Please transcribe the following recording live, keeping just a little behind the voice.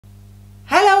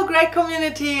great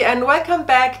community, and welcome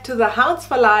back to the Hounds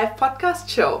for Life podcast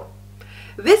show.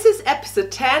 This is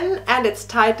episode 10 and it's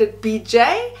titled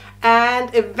BJ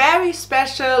and a very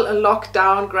special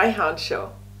lockdown Greyhound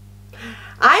show.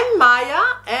 I'm Maya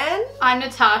and I'm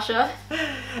Natasha.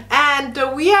 And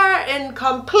we are in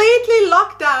completely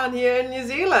lockdown here in New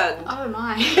Zealand. Oh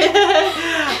my.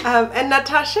 And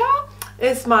Natasha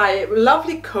is my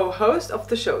lovely co-host of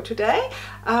the show today,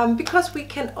 because we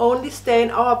can only stay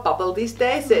in our bubble these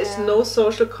days. There is no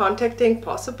social contacting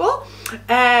possible,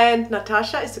 and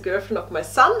Natasha is the girlfriend of my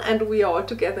son, and we are all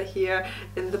together here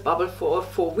in the bubble for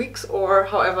 4 weeks or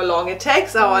however long it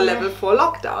takes our level 4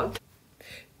 lockdown.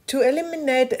 To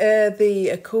eliminate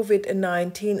the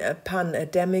COVID-19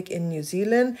 pandemic in New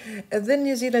Zealand, the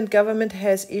New Zealand government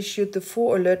has issued the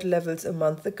 4 alert levels a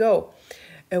month ago.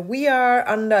 We are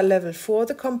under level 4,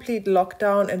 the complete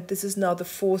lockdown, and this is now the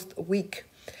 4th week.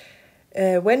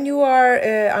 When you are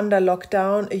under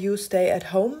lockdown, you stay at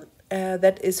home.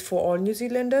 That is for all New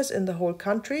Zealanders in the whole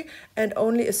country, and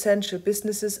only essential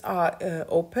businesses are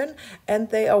open, and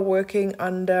they are working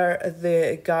under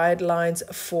the guidelines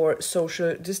for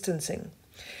social distancing.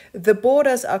 The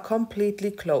borders are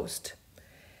completely closed.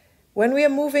 When we are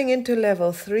moving into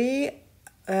level 3,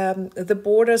 the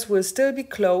borders will still be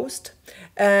closed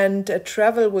and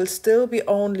travel will still be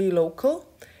only local,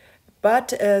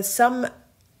 but some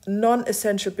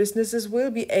non-essential businesses will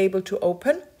be able to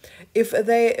open if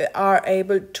they are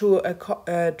able to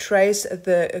trace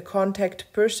the contact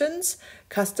persons,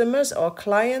 customers or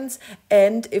clients,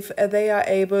 and if they are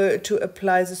able to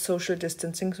apply the social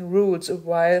distancing rules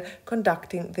while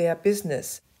conducting their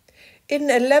business. In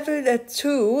level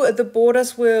 2, the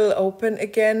borders will open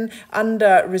again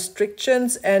under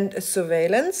restrictions and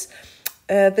surveillance.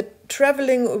 The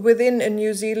traveling within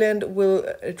New Zealand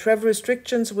travel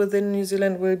restrictions within New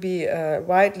Zealand will be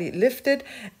widely lifted,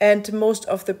 and most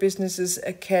of the businesses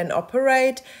can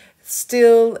operate.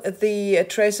 Still, the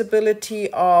traceability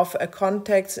of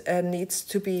contacts needs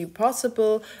to be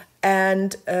possible,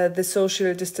 and the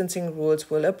social distancing rules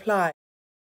will apply.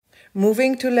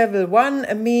 Moving to level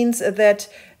 1 means that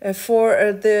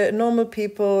for the normal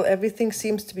people, everything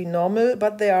seems to be normal,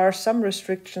 but there are some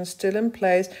restrictions still in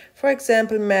place. For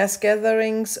example, mass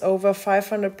gatherings over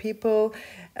 500 people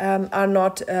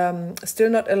are still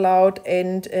not allowed,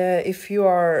 and if you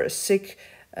are sick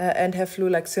and have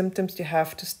flu-like symptoms, you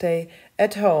have to stay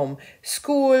at home.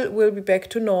 School will be back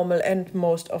to normal, and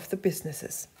most of the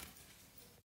businesses.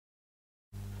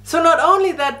 So not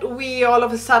only that we all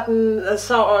of a sudden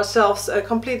saw ourselves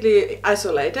completely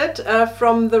isolated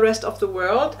from the rest of the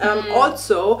world,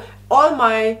 also all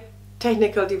my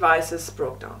technical devices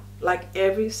broke down. Like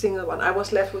every single one. I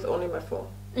was left with only my phone.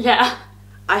 Yeah.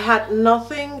 I had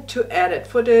nothing to edit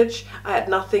footage, I had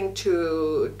nothing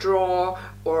to draw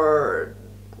or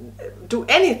do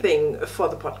anything for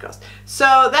the podcast. So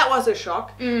that was a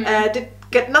shock. Did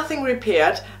get nothing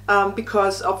repaired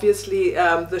because obviously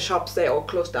the shops, they all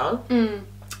closed down.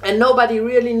 And nobody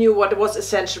really knew what was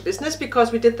essential business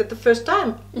because we did that the first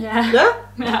time.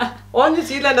 Yeah. All New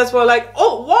Zealanders were like,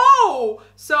 oh, whoa!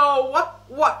 So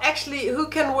what actually, who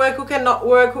can work, who cannot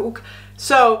work?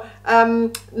 So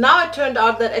now it turned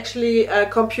out that actually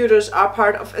computers are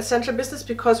part of essential business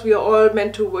because we are all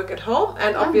meant to work at home,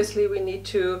 and obviously we need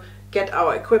to get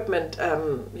our equipment,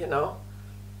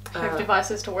 Have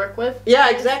devices to work with. Yeah,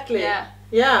 exactly.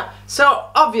 Yeah. So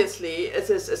obviously it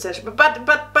is essential. But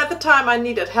by the time I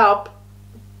needed help,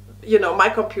 my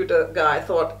computer guy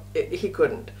thought he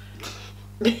couldn't.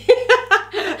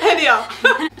 Anyhow.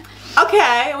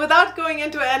 Okay, without going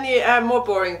into any more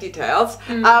boring details,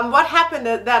 what happened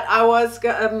that I was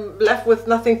left with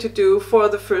nothing to do for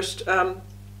the first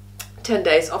 10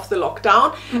 days of the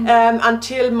lockdown,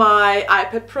 until my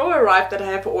iPad Pro arrived that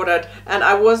I have ordered, and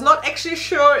I was not actually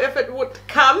sure if it would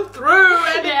come through,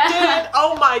 and it did.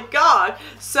 Oh my god.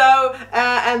 So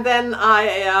and then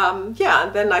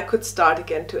I could start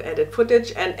again to edit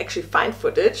footage and actually find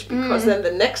footage, because then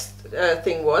the next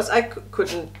thing was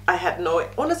I had no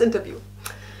owner's interview.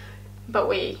 But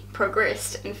we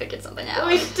progressed and figured something out.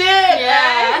 We did!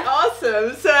 Yeah.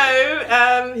 Awesome! So,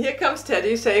 here comes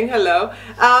Teddy saying hello.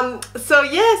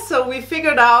 So we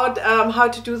figured out how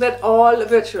to do that all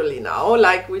virtually now,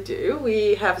 like we do.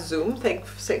 We have Zoom,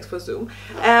 thanks for Zoom.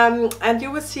 And you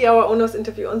will see our owner's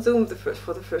interview on Zoom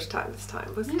for the first time this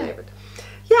time with David.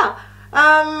 Yeah.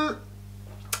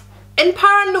 In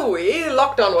Paranui, the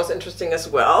lockdown was interesting as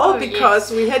well,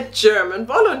 because we had German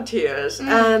volunteers,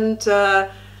 and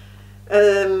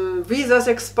visas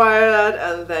expired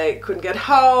and they couldn't get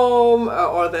home,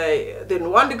 or they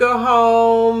didn't want to go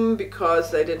home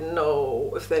because they didn't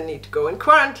know if they need to go in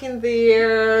quarantine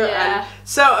there. Yeah. And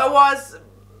So it was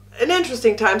an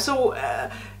interesting time. So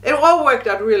it all worked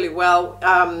out really well.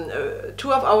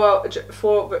 2 of our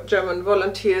 4 German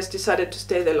volunteers decided to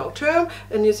stay there long term.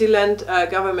 The New Zealand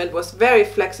government was very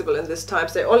flexible in this time.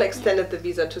 So they all extended the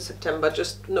visa to September,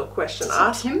 just no question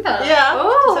asked. September? Yeah,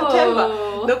 oh. September.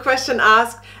 No question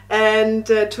asked. And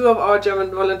 2 of our German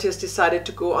volunteers decided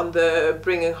to go on the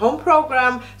Bringing Home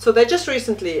program. So they just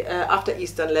recently, after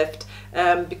Easter, left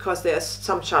because there's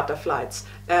some charter flights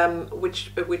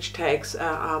which takes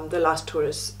the last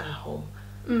tourists home.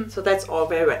 So that's all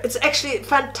very well. It's actually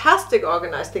fantastic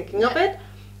organized, thinking of it,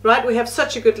 right? We have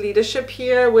such a good leadership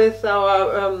here with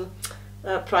our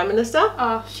Prime Minister.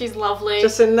 Oh, she's lovely.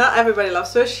 Jacinda, everybody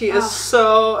loves her. She is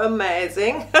so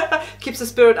amazing. Keeps the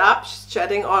spirit up. She's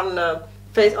chatting on her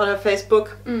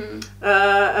Facebook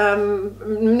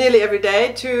nearly every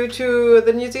day to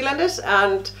the New Zealanders,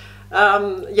 and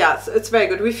yes, it's very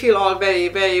good. We feel all very,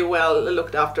 very well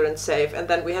looked after and safe. And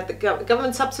then we had the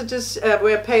government subsidies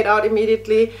were paid out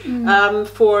immediately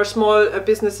for small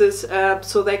businesses,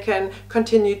 so they can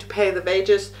continue to pay the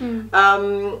wages,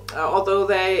 although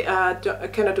they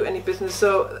cannot do any business.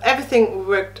 So everything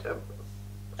worked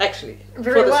actually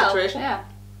very for the well. situation Yeah.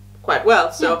 quite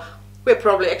well. So we're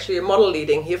probably actually a model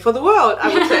leading here for the world,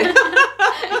 I would say.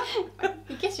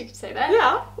 I guess you could say that.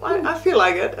 Yeah, I feel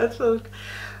like it.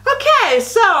 Okay,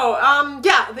 so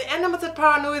yeah, the animals at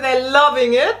Paranui, they're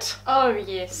loving it. Oh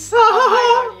yes. Oh my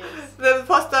god, yes. The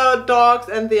foster dogs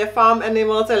and the farm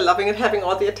animals are loving it, having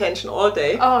all the attention all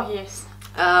day. Oh yes.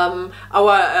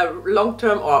 Our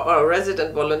long-term or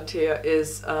resident volunteer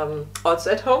is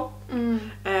also at home,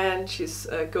 and she's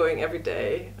going every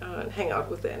day and hang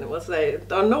out with the animals. They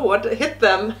don't know what hit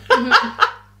them.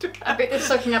 I bet they're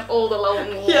soaking up all the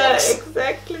long walks. Yeah,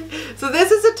 exactly. So this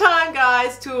is the time,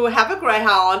 guys, to have a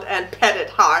greyhound and pet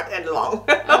it hard and long.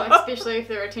 Oh, especially if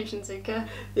they're attention seeker.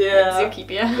 Yeah. Like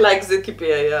Zookeeper. Like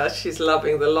Zookeeper, yeah. She's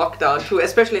loving the lockdown too,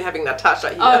 especially having Natasha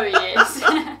here. Oh yes.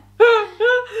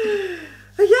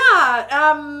 Yeah,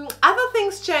 other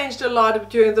things changed a lot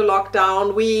during the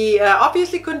lockdown. We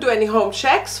obviously couldn't do any home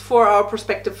checks for our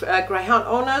prospective greyhound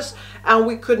owners, and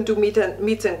we couldn't do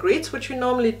meets and greets, which we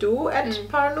normally do at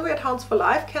Paranui, at Hounds for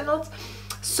Life kennels.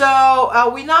 So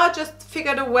we now just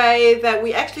figured a way that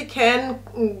we actually can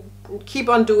keep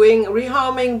on doing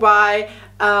rehoming by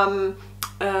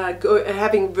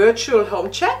having virtual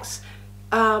home checks.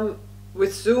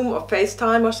 With Zoom or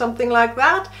FaceTime or something like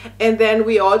that. And then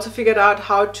we also figured out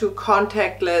how to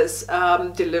contactless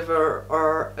deliver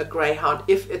a greyhound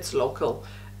if it's local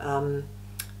to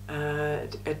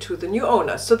the new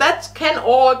owner. So that can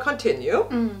all continue.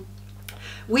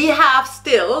 We have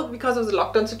still, because of the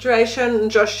lockdown situation,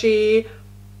 Joshi,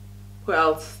 who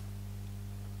else?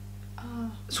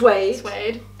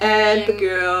 Suede. And the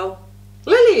girl,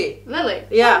 Lily.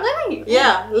 Yeah. Oh, Lily.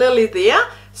 Yeah, Lily there.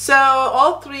 So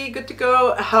all 3 good to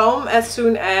go home as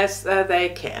soon as they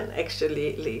can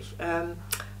actually leave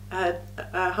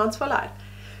Hounds for Life.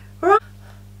 Right.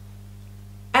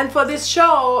 And for this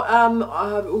show,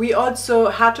 we also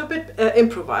had to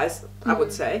improvise, I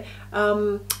would say,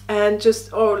 and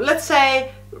just, let's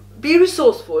say, be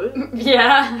resourceful.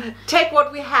 Yeah. Take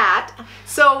what we had.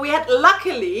 So we had,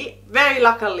 luckily, very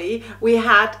luckily, we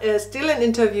had still an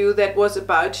interview that was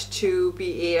about to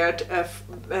be aired.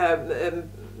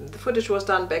 The footage was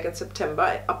done back in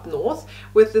September up north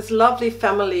with this lovely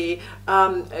family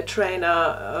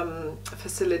trainer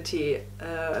facility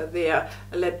there,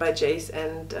 led by Jace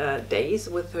and Days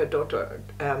with her daughter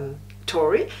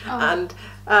Tori. And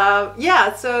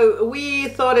yeah, so we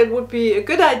thought it would be a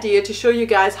good idea to show you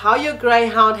guys how your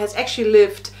greyhound has actually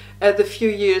lived the few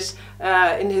years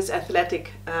in his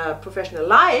athletic professional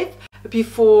life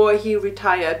before he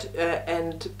retired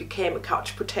and became a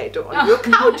couch potato on your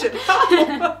couch at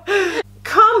home.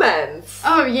 Comments.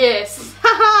 Oh yes.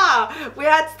 We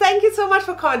had, thank you so much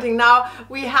for commenting. Now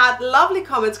we had lovely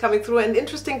comments coming through, and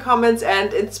interesting comments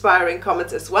and inspiring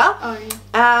comments as well. Oh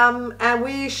yeah. And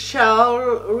we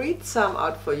shall read some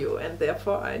out for you, and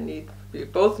therefore we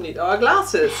both need our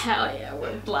glasses. Hell yeah,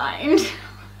 we're blind.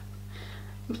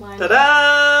 Blind.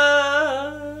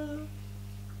 Ta-da!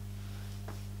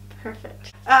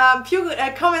 Perfect. Few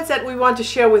comments that we want to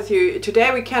share with you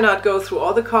today. We cannot go through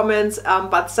all the comments,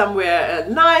 but some were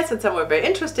nice and some were very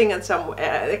interesting, and some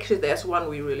actually there's one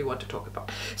we really want to talk about.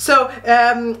 So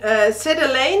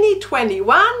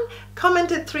Sedelaini21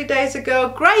 commented 3 days ago,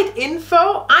 great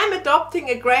info, I'm adopting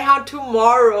a greyhound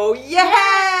tomorrow.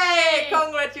 Yay!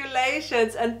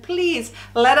 Congratulations, and please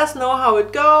let us know how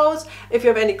it goes. If you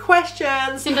have any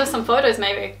questions, Send us some photos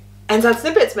maybe. And some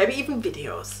snippets, maybe even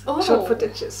videos, short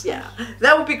footages. Yeah,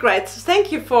 that would be great. So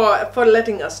thank you for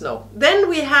letting us know. Then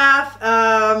we have,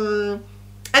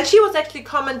 and she was actually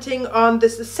commenting on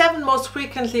this: the 7 most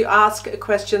frequently asked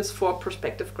questions for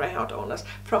prospective Greyhound owners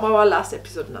from our last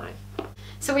episode 9.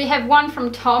 So we have one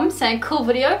from Tom saying, "Cool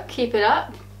video, keep it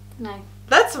up." No.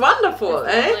 That's wonderful,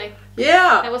 That's lovely.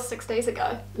 Yeah. That was 6 days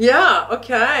ago. Yeah.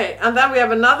 Okay. And then we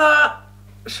have another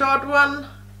short one.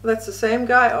 That's the same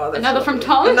guy. Oh, that's another lovely. from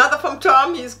Tom. Another from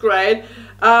Tom. He's great.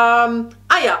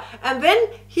 Yeah. And then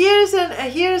here's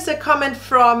a comment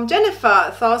from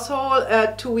Jennifer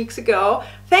Thorsall 2 weeks ago.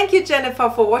 Thank you, Jennifer,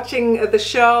 for watching the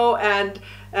show and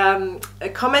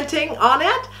commenting on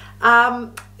it.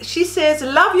 She says,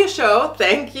 "Love your show.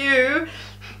 Thank you.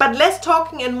 But less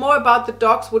talking and more about the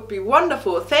dogs would be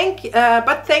wonderful. Thank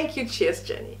you. Cheers,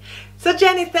 Jenny." So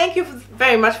Jenny, thank you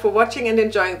very much for watching and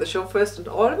enjoying the show first and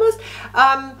foremost.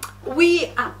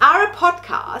 We are a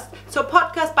podcast, so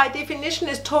podcast by definition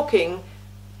is talking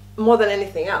more than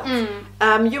anything else.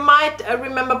 You might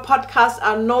remember podcasts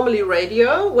are normally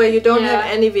radio, where you don't have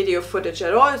any video footage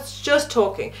at all. It's just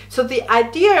talking. So the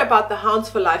idea about the Hounds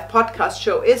for Life podcast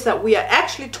show is that we are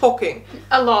actually talking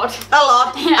a lot.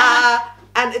 Yeah.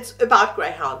 And it's about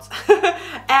greyhounds.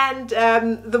 And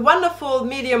the wonderful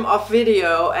medium of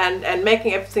video and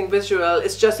making everything visual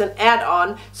is just an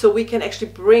add-on, so we can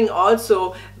actually bring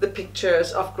also the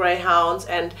pictures of greyhounds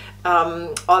and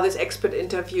all these expert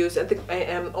interviews and the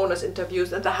owners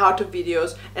interviews and the how-to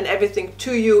videos and everything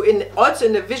to you also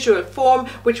in a visual form,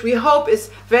 which we hope is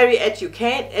very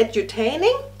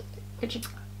edutaining.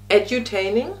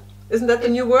 Edutaining, isn't that the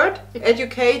new word?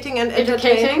 Educating and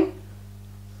entertaining.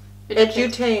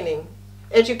 Edutaining.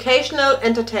 Educational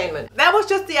entertainment. That was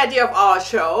just the idea of our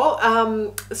show.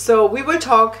 So we will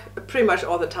talk pretty much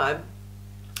all the time.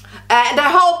 And I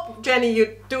hope, Jenny, you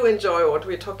do enjoy what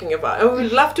we're talking about. And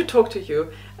we'd love to talk to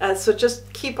you. So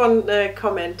just keep on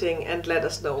commenting and let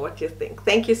us know what you think.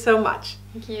 Thank you so much.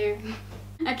 Thank you.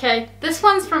 Okay, this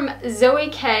one's from Zoe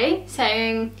K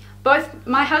saying, "Both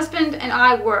my husband and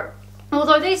I work.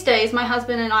 Although these days my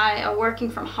husband and I are working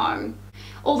from home.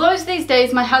 Although these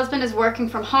days my husband is working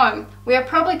from home, we are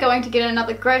probably going to get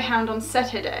another Greyhound on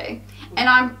Saturday, and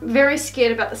I'm very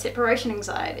scared about the separation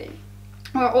anxiety.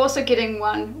 We're also getting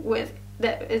one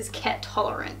that is cat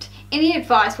tolerant. Any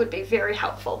advice would be very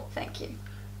helpful. Thank you."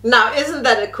 Now, isn't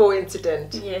that a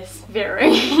coincidence? Yes,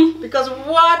 very. Because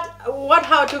what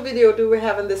how-to video do we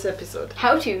have in this episode?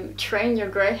 How to train your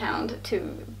Greyhound to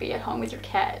be at home with your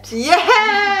cat.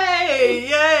 Yay!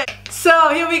 Yay! So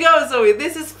here we go, Zoe.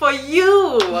 This is for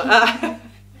you.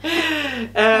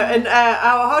 In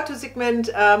our how-to segment,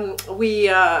 we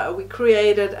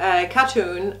created a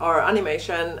cartoon or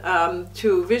animation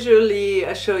to visually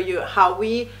show you how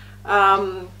we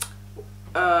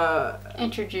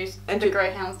introduce the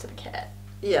Greyhounds to the cat.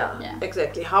 Yeah,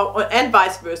 exactly. How and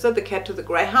vice versa, the cat to the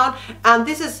Greyhound. And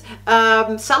this is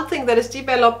something that is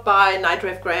developed by Night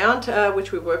Rave Greyhound,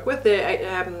 which we work with, the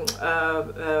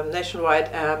nationwide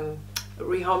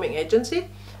rehoming agency,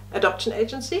 adoption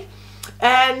agency,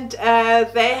 and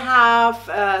they have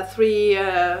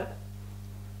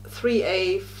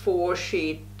 3A4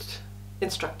 sheet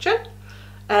instruction.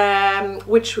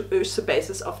 Which is the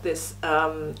basis of this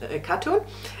cartoon,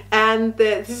 and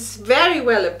this is very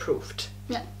well approved.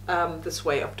 Yeah. This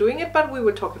way of doing it, but we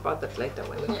will talk about that later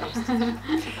when it comes to that.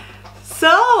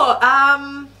 So,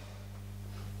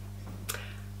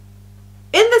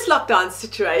 in this lockdown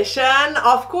situation,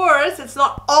 of course, it's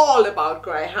not all about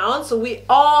Greyhounds. So we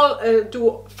all do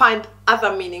find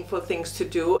other meaningful things to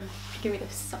do. Give me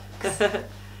those socks.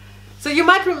 So you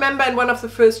might remember in one of the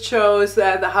first shows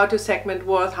the how-to segment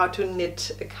was how to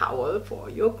knit a cowl for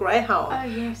your Greyhound. Oh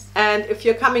yes. And if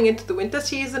you're coming into the winter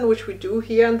season, which we do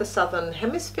here in the southern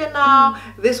hemisphere now,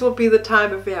 this will be the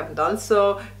time, if we haven't done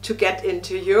so, to get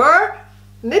into your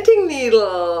knitting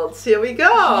needles. Here we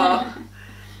go.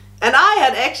 And I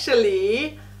had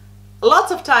actually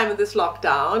lots of time in this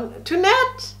lockdown to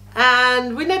knit,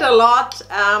 and we knit a lot,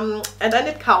 and I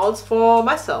knit cowls for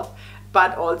myself.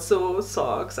 But also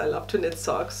socks. I love to knit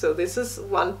socks. So this is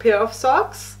one pair of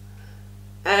socks.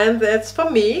 And that's for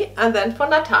me. And then for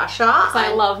Natasha.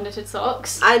 I love knitted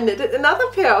socks. I knitted another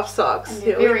pair of socks. And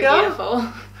they're very beautiful.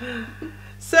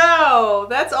 So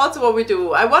that's also what we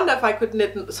do. I wonder if I could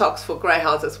knit socks for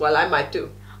Greyhounds as well. I might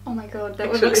do. Oh my god, that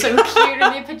would look so cute in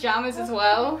their pajamas as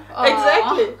well. Aww.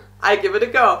 Exactly. I give it a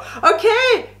go.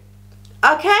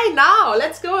 Okay, now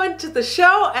let's go into the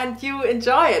show and you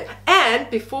enjoy it. And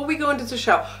before we go into the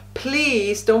show,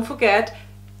 please don't forget,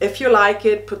 if you like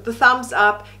it, put the thumbs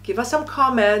up, give us some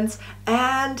comments,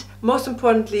 and most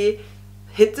importantly,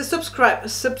 hit the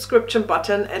subscription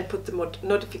button and put the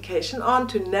notification on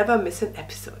to never miss an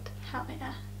episode. Hell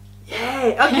yeah.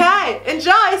 Yay! Okay,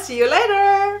 enjoy! See you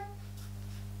later!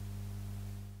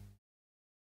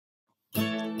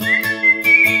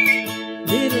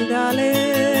 Little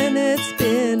darling, it's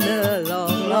been a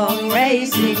long, long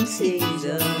racing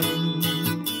season.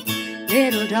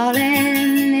 Little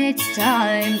darling, it's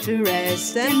time to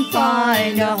rest and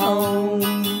find a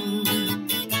home.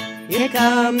 Here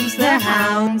comes the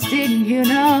hounds, didn't you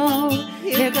know?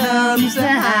 Here comes the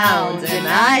hounds, and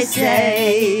I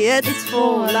say it's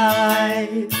for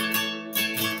life.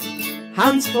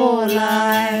 Hounds for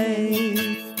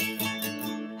life.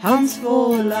 Hounds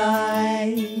for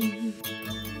life.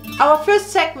 Our first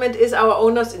segment is our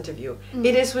owner's interview.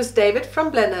 It is with David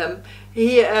from Blenheim.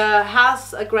 He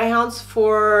has greyhounds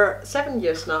for 7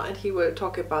 years now, and he will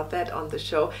talk about that on the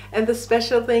show. And the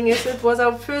special thing is, it was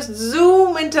our first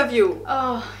Zoom interview.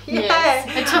 Oh, yes.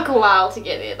 It took a while to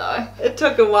get there, though. It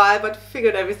took a while, but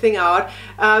figured everything out.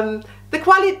 The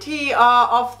quality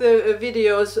of the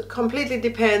videos completely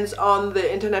depends on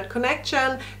the internet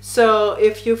connection. So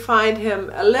if you find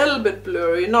him a little bit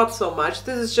blurry, not so much,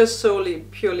 this is just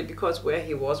purely because where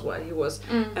he was while he was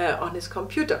on his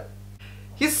computer.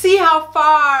 You see how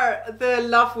far the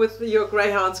love with your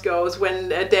greyhounds goes when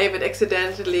David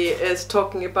accidentally is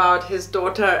talking about his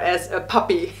daughter as a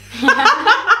puppy.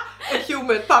 A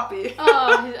human puppy.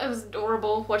 Oh, it was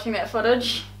adorable watching that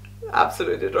footage.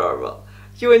 Absolutely adorable.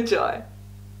 You enjoy.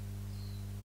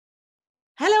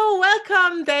 Hello,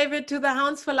 welcome David to the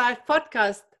Hounds for Life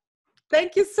podcast.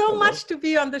 Thank you so much to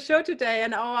be on the show today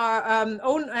and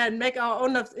make our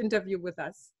own interview with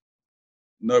us.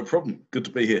 No problem. Good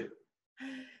to be here.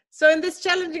 So in these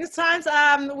challenging times,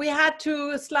 we had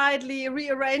to slightly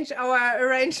rearrange our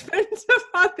arrangements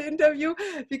about the interview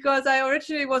because I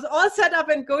originally was all set up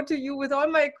and go to you with all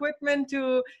my equipment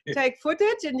to take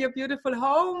footage in your beautiful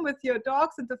home with your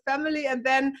dogs and the family, and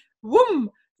then,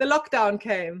 whoom, the lockdown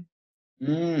came.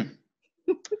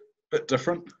 Bit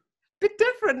different. Bit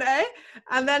different, eh?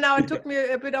 And then now it took me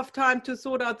a bit of time to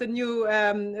sort out the new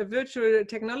virtual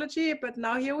technology, but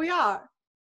now here we are.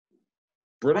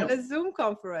 Brilliant. On a Zoom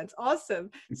conference.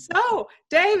 Awesome. So,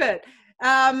 David,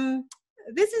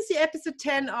 this is the episode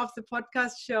 10 of the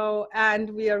podcast show, and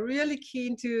we are really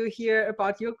keen to hear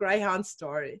about your greyhound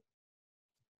story.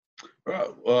 Right.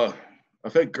 Well,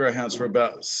 I've had greyhounds for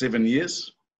about 7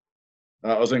 years.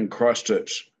 I was in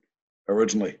Christchurch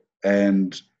originally,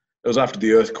 and it was after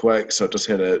the earthquake, so I just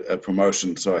had a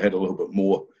promotion, so I had a little bit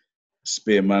more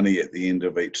spare money at the end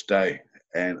of each day,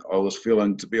 and I was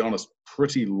feeling, to be honest,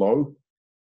 pretty low.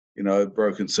 You know,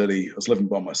 broken city. I was living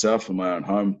by myself in my own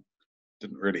home.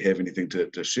 Didn't really have anything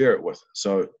to share it with.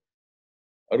 So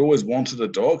I'd always wanted a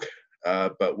dog,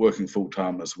 but working full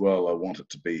time as well, I wanted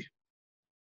to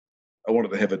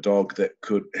have a dog that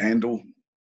could handle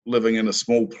living in a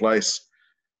small place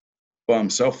by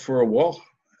himself for a while.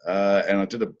 And I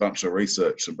did a bunch of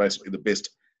research, and basically the best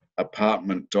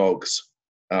apartment dogs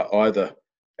are either,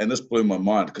 and this blew my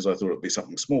mind because I thought it'd be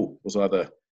something small, was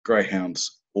either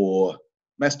greyhounds or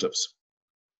mastiffs.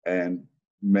 And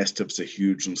mastiffs are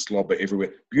huge and slobber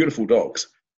everywhere. Beautiful dogs,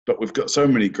 but we've got so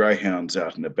many greyhounds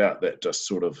out and about that just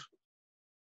sort of,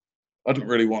 I didn't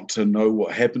really want to know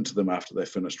what happened to them after they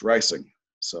finished racing.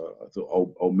 So I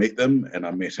thought I'll meet them, and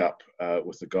I met up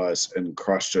with the guys in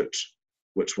Christchurch,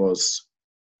 which was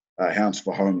Hounds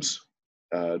for Homes.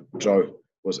 Joe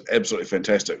was absolutely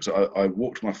fantastic. So I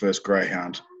walked my first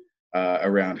greyhound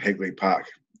around Hagley Park.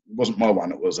 It wasn't my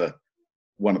one, it was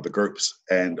one of the groups,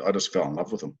 and I just fell in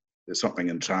love with them. There's something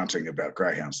enchanting about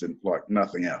greyhounds, like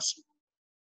nothing else.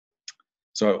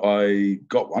 So I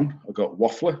got one. I got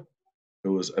Waffler,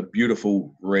 who was a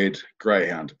beautiful red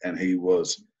greyhound, and he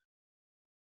was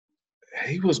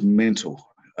mental.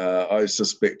 I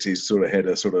suspect he sort of had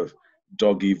a sort of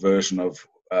doggy version of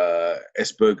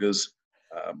Asperger's,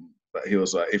 but he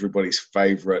was everybody's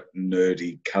favourite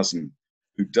nerdy cousin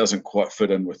who doesn't quite fit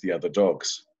in with the other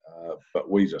dogs. But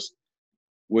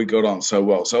we got on so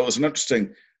well. So it was an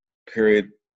interesting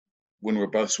period when we were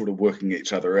both sort of working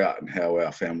each other out and how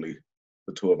our family,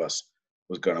 the two of us,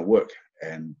 was going to work.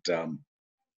 And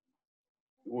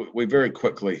we very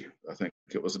quickly, I think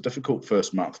it was a difficult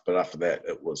first month, but after that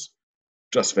it was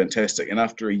just fantastic. And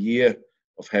after a year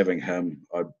of having him,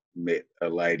 I met a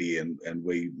lady and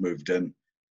we moved in,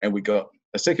 and we got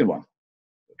a second one,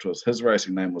 which was, his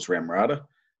racing name was Ramrada.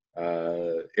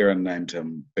 Erin named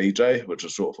him BJ, which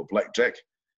is short for Blackjack.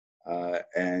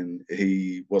 And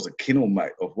he was a kennel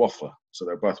mate of Waffler. So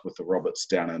they're both with the Roberts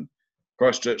down in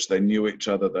Christchurch. They knew each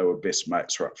other. They were best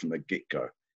mates right from the get-go.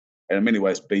 And in many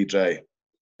ways, BJ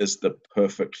is the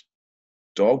perfect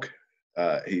dog.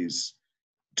 He's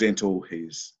gentle.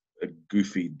 He's a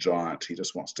goofy giant. He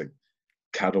just wants to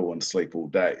cuddle and sleep all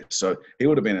day. So he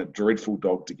would have been a dreadful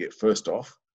dog to get first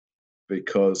off,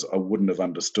 because I wouldn't have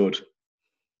understood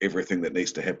everything that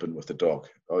needs to happen with the dog.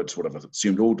 I just would have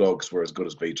assumed all dogs were as good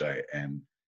as BJ, and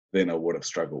then I would have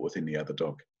struggled with any other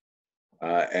dog.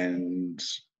 And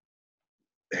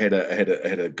had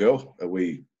a girl, a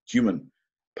wee human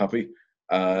puppy,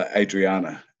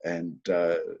 Adriana, and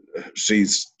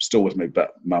she's still with me,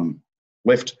 but Mum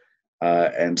left,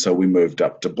 and so we moved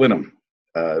up to Blenheim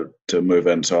to move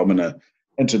in. So I'm in an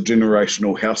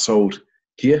intergenerational household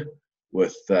here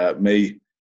with me,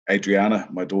 Adriana,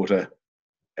 my daughter,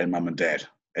 and Mum and Dad,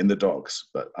 and the dogs.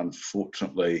 But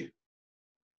unfortunately,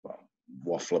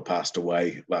 Waffler passed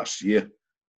away last year.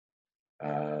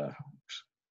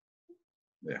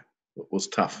 Yeah, it was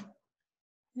tough.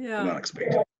 Yeah. And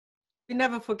unexpected. We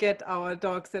never forget our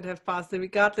dogs that have passed,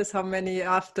 regardless how many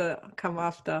come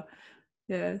after.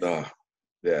 Yes. Oh,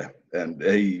 yeah, and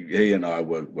he and I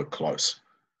were close.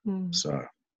 So,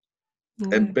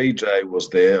 and BJ was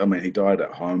there. I mean, he died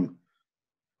at home.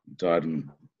 He died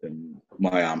in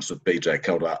my arms with BJ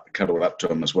cuddled up to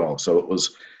him as well. So it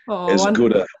was as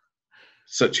good a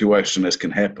situation as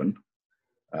can happen.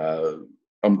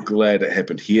 I'm glad it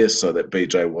happened here, so that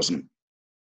BJ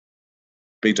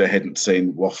hadn't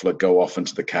seen Waffler go off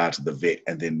into the car to the vet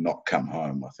and then not come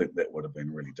home. I think that would have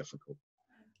been really difficult.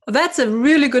 That's a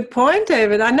really good point,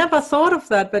 David. I never thought of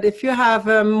that, but if you have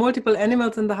multiple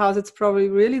animals in the house, it's probably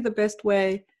really the best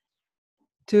way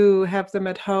to have them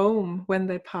at home when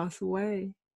they pass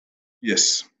away.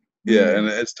 Yes. Yeah, and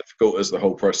as difficult as the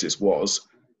whole process was,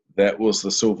 that was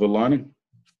the silver lining.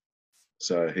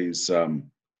 So he's, I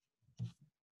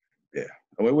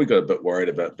mean, we got a bit worried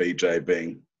about BJ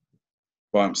being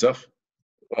by himself.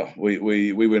 Well,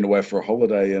 we went away for a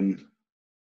holiday in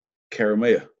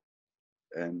Karamea,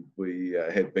 and we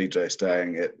had BJ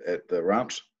staying at the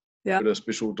ranch. Yeah. But a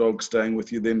special dog staying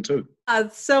with you then too.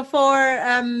 So for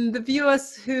the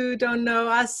viewers who don't know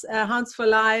us, Hounds for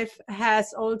Life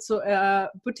has also a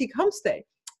boutique homestay,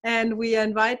 and we are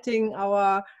inviting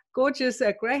our gorgeous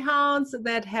Greyhounds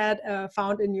that had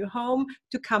found a new home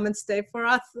to come and stay for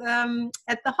us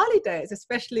at the holidays,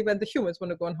 especially when the humans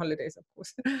want to go on holidays, of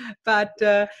course. But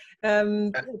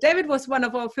David was one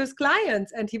of our first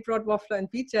clients, and he brought Waffler and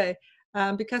BJ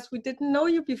because we didn't know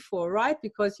you before, right?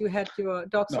 Because you had your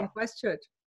dogs from Christchurch.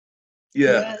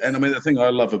 Yeah, yes. And I mean, the thing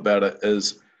I love about it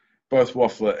is both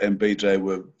Waffler and BJ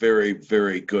were very,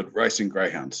 very good racing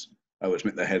greyhounds. Which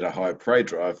meant they had a high prey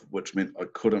drive, which meant I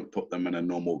couldn't put them in a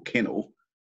normal kennel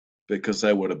because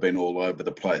they would have been all over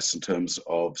the place in terms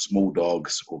of small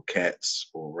dogs or cats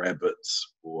or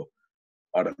rabbits or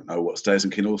I don't know what stays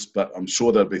in kennels, but I'm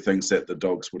sure there'd be things that the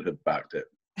dogs would have barked at.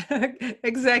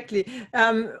 Exactly.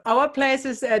 Our place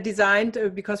is designed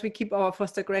because we keep our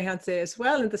foster greyhounds there as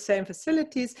well in the same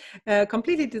facilities,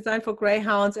 completely designed for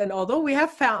greyhounds. And although we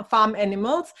have farm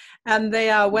animals, they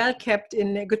are well kept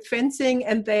in good fencing,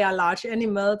 and they are large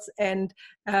animals, and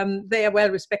they are well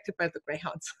respected by the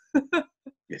greyhounds.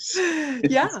 Yes.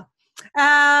 Yeah.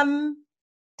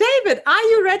 David, are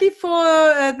you ready for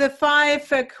the 5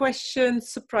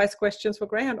 surprise questions for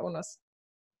greyhound owners?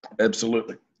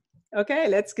 Absolutely. Okay,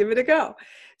 let's give it a go.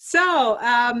 So,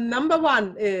 number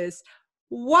 1 is,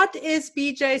 what is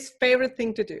BJ's favorite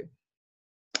thing to do?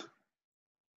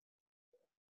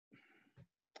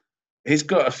 He's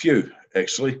got a few,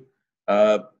 actually,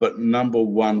 but number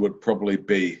 1 would probably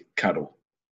be cuddle.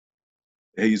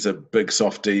 He's a big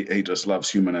softie. He just loves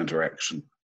human interaction.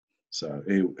 So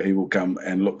he will come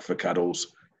and look for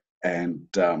cuddles, and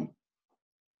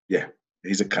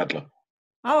he's a cuddler.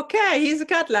 Okay, he's a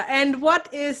cuddler. And what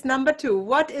is number 2?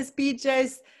 What is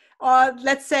BJ's, or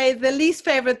let's say, the least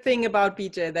favorite thing about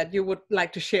BJ that you would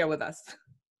like to share with us?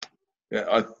 Yeah,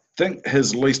 I think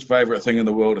his least favorite thing in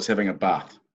the world is having a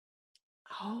bath.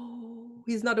 Oh,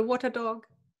 he's not a water dog?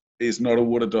 He's not a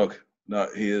water dog. No,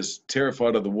 he is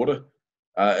terrified of the water.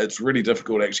 It's really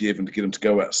difficult actually even to get him to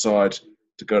go outside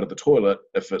to go to the toilet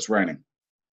if it's raining.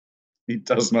 He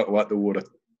does not like the water.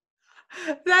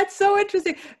 That's so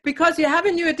interesting, because you have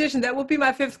a new addition. That would be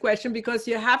my 5th question, because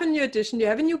you have a new addition. You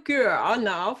have a new girl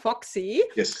now, Foxy,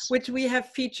 yes, which we have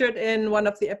featured in one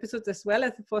of the episodes as well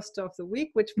as the Foster of the Week,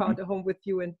 which found a home with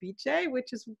you and BJ,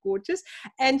 which is gorgeous.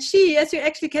 And she, as you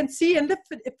actually can see in the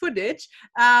footage,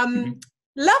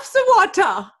 loves the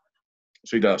water.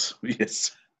 She does,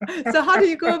 yes. So how do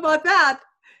you go about that?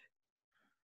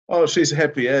 Oh, she's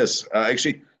happy as.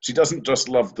 Actually, she doesn't just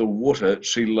love the water,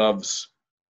 she loves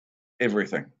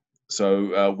everything.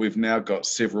 So we've now got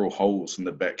several holes in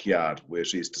the backyard where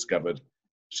she's discovered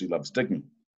she loves digging.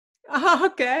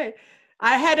 Okay.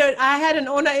 I had an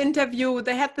owner interview.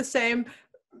 They had the same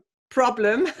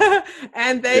problem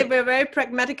and they were very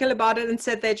pragmatical about it and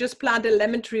said they just plant a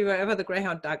lemon tree wherever the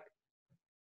greyhound dug.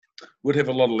 Would have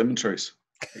a lot of lemon trees,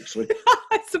 actually.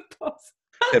 I suppose.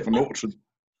 Have an orchard.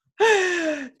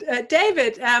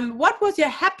 David, what was your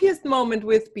happiest moment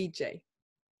with BJ?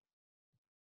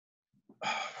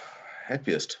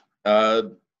 Happiest?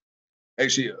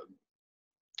 Actually,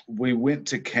 we went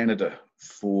to Canada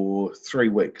for 3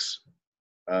 weeks.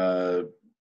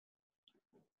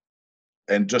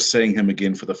 And just seeing him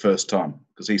again for the first time,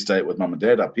 because he stayed with mum and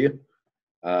dad up here,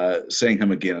 seeing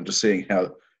him again and just seeing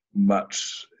how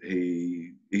much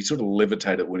he sort of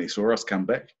levitated when he saw us come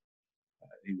back.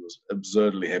 He was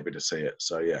absurdly happy to see it.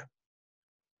 So yeah,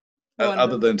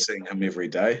 other than seeing him every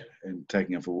day and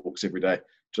taking him for walks every day,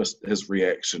 just his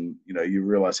reaction, you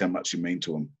realize how much you mean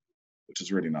to him, which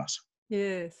is really nice.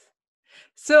 Yes.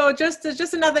 So just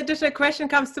another additional question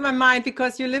comes to my mind,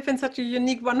 because you live in such a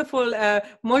unique, wonderful,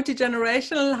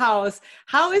 multi-generational house.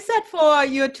 How is that for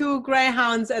your 2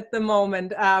 greyhounds at the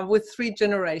moment with 3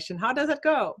 generations? How does it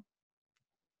go?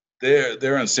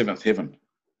 They're in 7th heaven.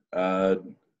 I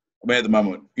mean, at the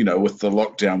moment, with the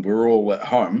lockdown, we're all at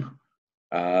home.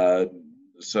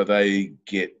 So they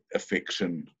get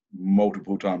affection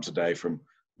multiple times a day from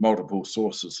multiple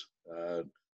sources.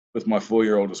 With my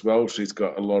 4-year-old as well, she's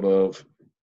got a lot of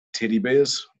teddy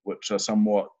bears, which are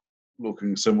somewhat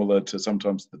looking similar to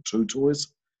sometimes the 2 toys.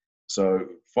 So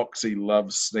Foxy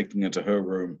loves sneaking into her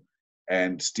room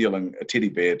and stealing a teddy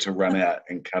bear to run out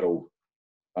and cuddle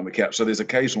on the couch. So there's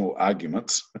occasional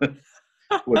arguments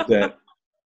with that,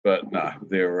 but no,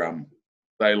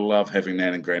 they love having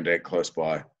Nan and Granddad close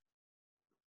by,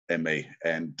 and me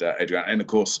and Adrian. And of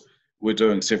course, we're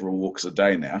doing several walks a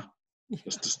day now,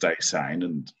 just to stay sane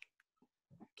and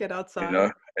get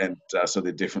outside. And so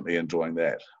they're definitely enjoying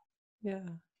that. Yeah.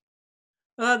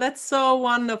 Oh, that's so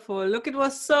wonderful. Look, it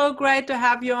was so great to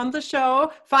have you on the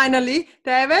show, finally,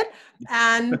 David.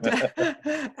 And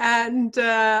and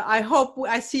I hope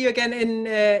I see you again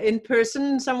in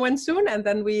person someone soon, and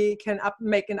then we can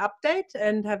make an update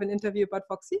and have an interview about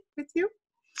Foxy with you.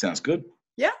 Sounds good.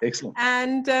 Yeah. Excellent.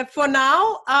 And for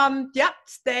now,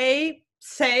 stay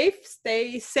safe,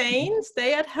 stay sane,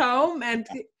 stay at home, and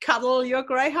cuddle your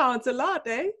greyhounds a lot,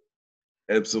 eh?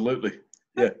 Absolutely.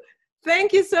 Yeah.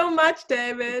 Thank you so much,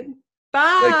 David.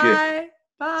 Bye. Thank you.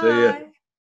 Bye. See ya.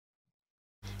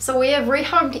 So we have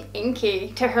rehomed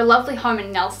Inky to her lovely home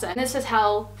in Nelson. This is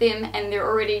how them and their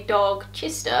already dog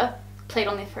Chester played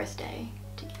on their first day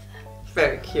together.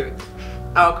 Very cute.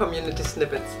 Our community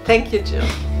snippets. Thank you, Jill.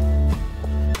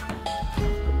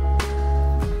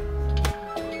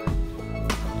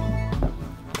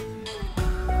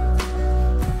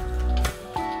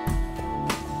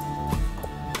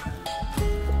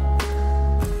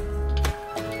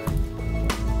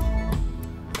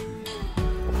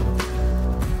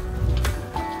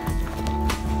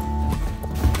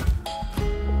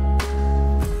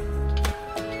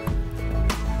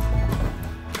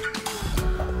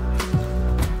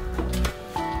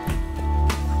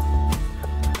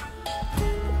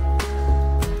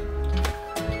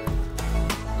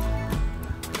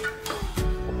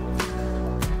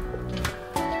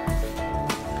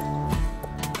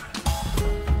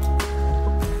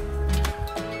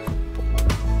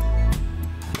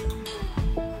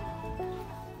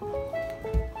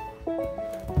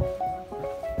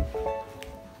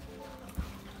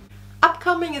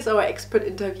 Upcoming is our expert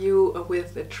interview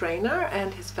with a trainer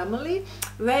and his family.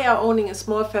 They are owning a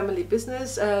small family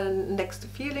business next to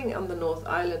Feeling on the North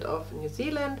Island of New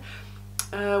Zealand,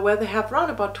 where they have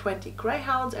around about 20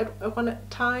 greyhounds at one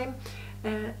time.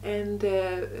 And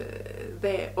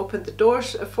they opened the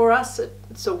doors for us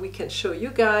so we can show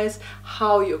you guys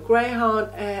how your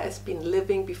greyhound has been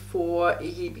living before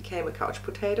he became a couch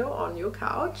potato on your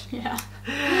couch. Yeah.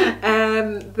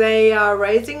 They are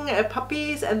raising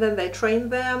puppies, and then they train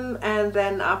them, and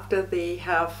then after they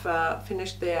have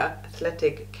finished their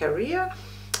athletic career,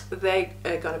 they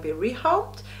are going to be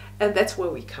rehomed. And that's where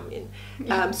we come in.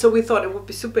 Yeah. So we thought it would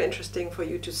be super interesting for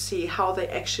you to see how they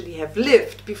actually have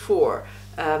lived before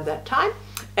that time.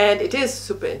 And it is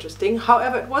super interesting.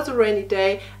 However, it was a rainy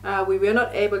day. We were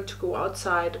not able to go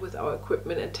outside with our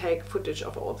equipment and take footage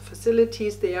of all the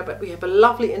facilities there. But we have a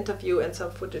lovely interview and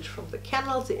some footage from the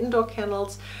kennels, the indoor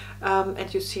kennels.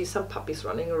 And you see some puppies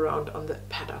running around on the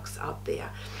paddocks out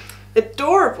there.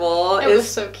 Adorable it was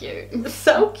so cute.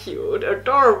 So cute.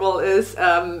 Adorable is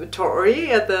Tori,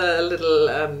 the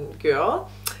little girl.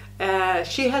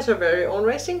 She has her very own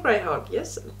racing greyhound,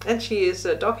 yes, and she is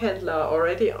a dog handler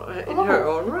already in her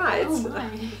own rights. Oh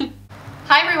my.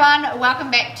 Hi everyone, welcome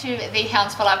back to the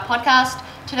Hounds for Life podcast.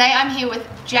 Today I'm here with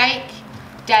Jake,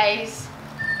 Daze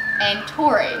and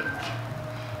Tori.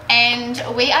 And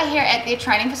we are here at their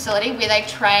training facility where they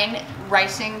train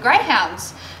racing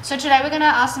greyhounds. So today we're going to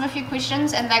ask them a few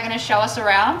questions and they're going to show us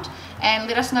around and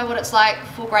let us know what it's like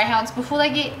for greyhounds before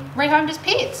they get rehomed as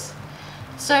pets.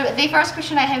 So the first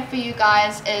question I have for you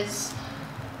guys is,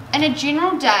 in a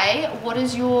general day, what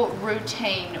is your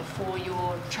routine for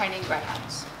your training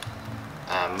greyhounds?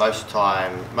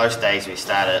 Most days we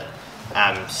start at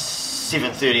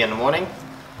 7:30 in the morning.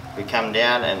 We come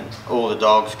down and all the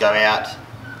dogs go out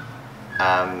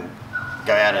and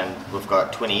we've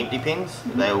got 20 empty pens.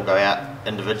 They all go out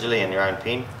individually in their own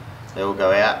pen. They all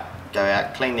go out,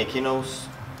 clean their kennels,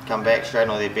 come back, straighten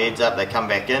all their beds up, they come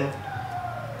back in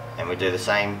and we do the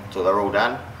same till they're all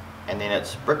done, and then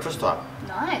it's breakfast time.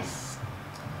 Nice.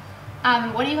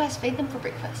 What do you guys feed them for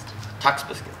breakfast? Tux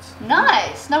biscuits.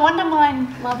 Nice. No wonder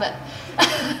mine love it.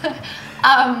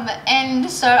 And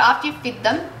so after you feed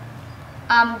them,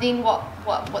 then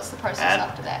what's the process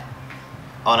after that?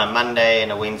 On a Monday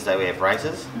and a Wednesday we have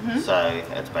races, so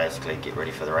it's basically get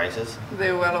ready for the races.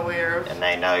 They're well aware of. And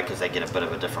they know because they get a bit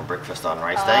of a different breakfast on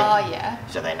race day. Oh yeah.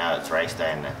 So they know it's race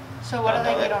day. And so what do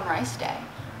they get on race day?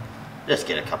 Just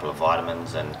get a couple of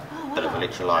vitamins and a bit of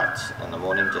electrolytes in the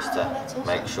morning just to awesome.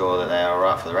 make sure that they're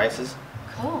alright for the races.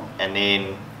 Cool. And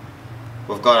then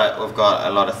we've got a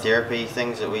lot of therapy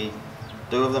things that we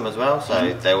do with them as well.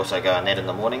 So they also go on that in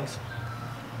the mornings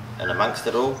and amongst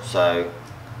it all. So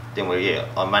then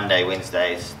on Monday,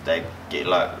 Wednesdays they we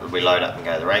load up and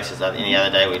go to the races. Any other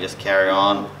day we just carry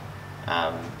on,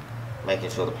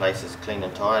 making sure the place is clean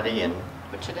and tidy, and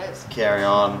which it is. Carry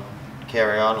on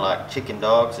like checking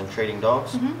dogs and treating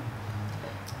dogs.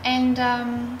 And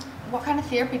what kind of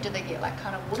therapy do they get? Like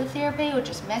kind of water therapy or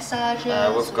just massages?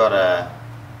 We've got a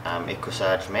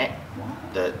equissage mat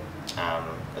that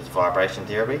is vibration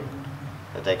therapy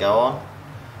that they go on,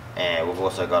 and we've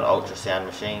also got ultrasound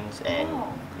machines and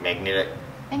magnetic.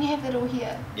 And you have that all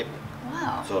here? Yep.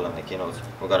 Wow. It's all in the kennels.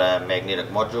 We've got a magnetic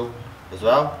module as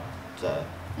well. So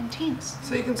intense.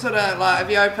 So you can sort of like,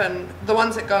 if you open the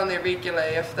ones that go in there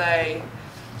regularly, if they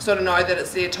sort of know that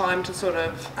it's their time to sort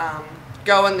of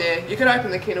go in there, you can open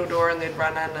the kennel door and they'd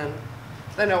run in and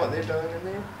they know what they're doing in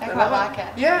there. They quite like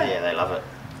it. Yeah. Yeah, they love it.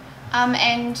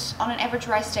 And on an average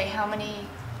race day, how many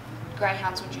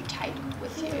greyhounds would you take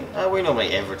with you? We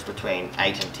normally average between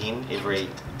 8 and 10 every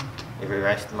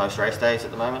race, most race days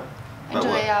at the moment. And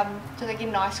do they get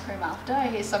an ice cream after? I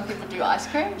hear some people do ice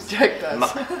creams. Jake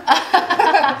does.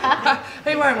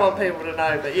 He won't want people to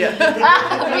know, but yeah.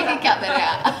 We can cut that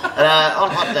out. On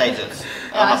hot days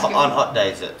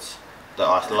it's the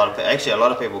ice. A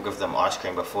lot of people give them ice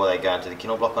cream before they go into the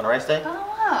kennel block on a race day. Oh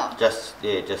wow. Just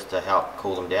to help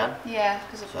cool them down. Yeah,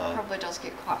 because it probably does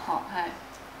get quite hot, hey?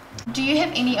 Do you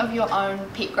have any of your own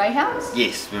pet greyhounds?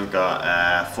 Yes, we've got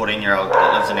a 14-year-old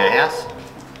that lives in our house,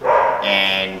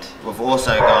 and we've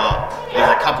also there's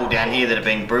a couple down here that have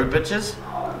been brood bitches,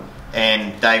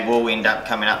 and they will end up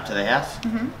coming up to the house.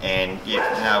 And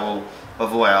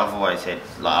I've always had,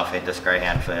 I've had this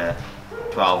greyhound for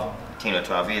 10 or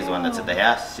 12 years, the one that's at the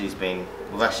house.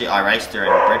 I raced her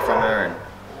and bred from her, and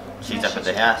she's up at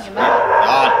the house.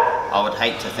 I would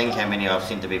hate to think how many I've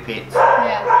sent to be pets.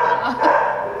 Yeah.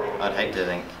 I'd hate to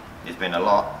think there's been a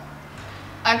lot.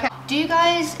 Okay. Do you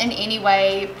guys in any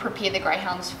way prepare the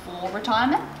greyhounds for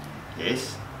retirement?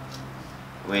 Yes.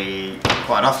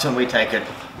 Quite often we take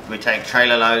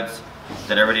trailer loads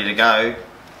that are ready to go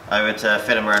over to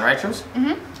Fatima and Rachel's,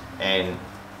 and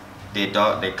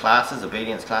their classes,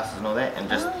 obedience classes and all that, and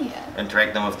just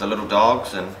interact them with the little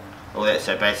dogs and all that.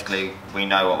 So basically we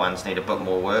know what ones need a bit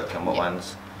more work and what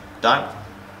ones don't,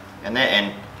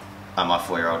 and my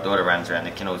 4-year-old daughter runs around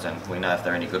the kennels and we know if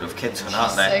they're any good with kids or not.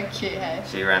 She's so cute, hey?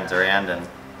 She runs around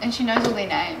and she knows all their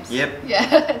names. Yep.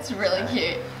 Yeah, it's really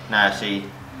cute.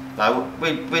 No,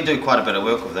 we do quite a bit of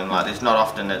work with them. Like, there's not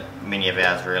often that many of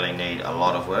ours really need a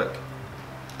lot of work.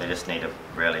 They just need to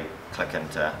really click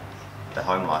into the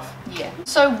home life. Yeah.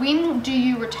 So when do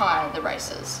you retire the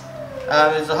races?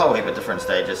 There's a whole heap of different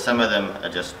stages. Some of them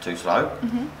are just too slow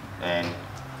and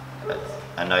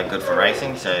are no good for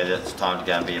racing, so it's time to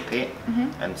go and be a pet.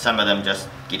 And some of them just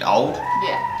get old.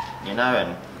 Yeah. You know,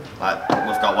 and like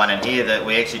we've got one in here that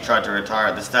we actually tried to retire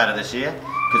at the start of this year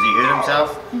because he hurt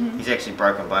himself. He's actually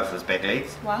broken both of his back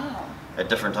legs. Wow. At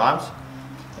different times,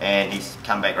 and he's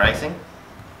come back racing,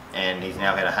 and he's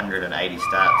now had 180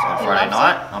 starts on Friday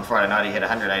night. On Friday night he had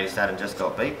 180 start and just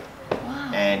got beat.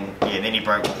 Wow. And then he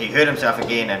hurt himself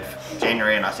again in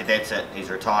January, and I said that's it, he's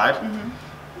retired.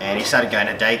 And he started going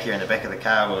to daycare in the back of the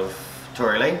car with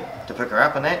Tori Lee to pick her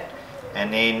up and that.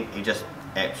 And then he just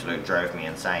absolutely drove me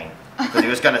insane. Because he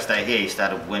was going to stay here, he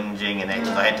started whinging and that,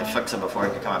 because I had to fix him before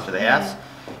he could come up to the house.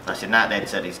 And I said, nah,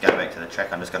 that's it, he's going back to the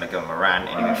track, I'm just going to give him a run.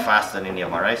 And he went faster than any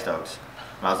of my race dogs.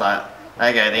 And I was like,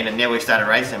 okay then, and now we started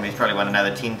racing him. He's probably won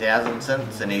another 10,000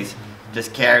 since, and he's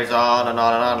just carries on and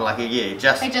on and on, like he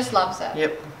just loves it.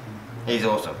 Yep, he's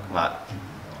awesome. Like,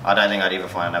 I don't think I'd ever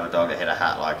find another dog that had a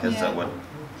heart like his that would.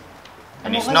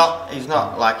 And he's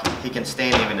not like, he can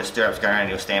stand even the stirrups go around,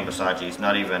 he'll stand beside you. He's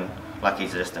not even like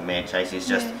he's just a mad chase. He's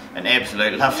just an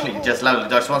absolute lovely dog.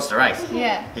 Just wants to race.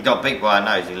 Yeah. He got beat by a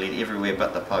nose. He led everywhere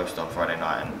but the post on Friday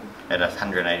night and had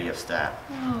 180th start.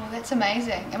 Oh, that's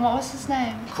amazing. And what was his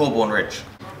name? Corborn Ridge.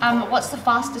 What's the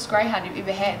fastest greyhound you've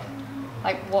ever had?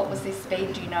 Like, what was their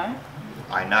speed? Do you know?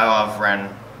 I know I've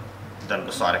run them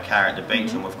beside a car at the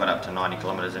beach and we've got up to 90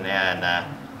 kilometres an hour and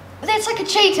That's like a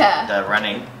cheetah. they're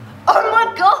running. Oh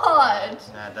my god!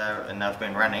 And they've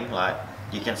been running, like,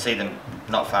 you can see them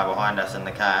not far behind us in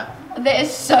the car. That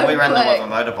is so We run them quick. with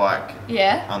a motorbike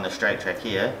Yeah. on the straight track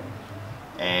here,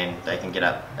 and they can get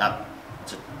up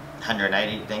to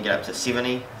 180, then get up to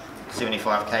 70,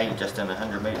 75k just in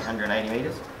 180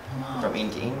 metres from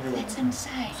end to end. That's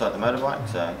insane. It's like the motorbike,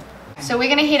 so. So we're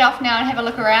gonna head off now and have a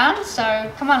look around.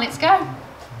 So come on, let's go.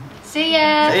 See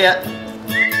ya. See ya.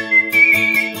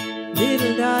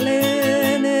 Little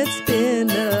darling, it's been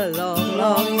a long,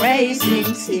 long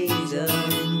racing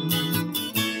season.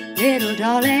 Little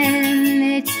darling,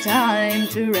 it's time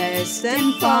to rest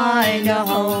and find a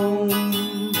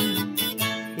home.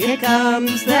 Here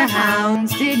comes the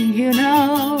hounds, didn't you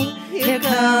know? Here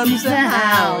comes the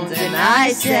hounds, and I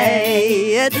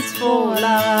say it's for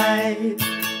life.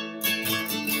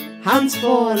 Hounds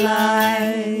for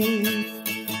life.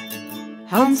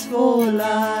 Hounds for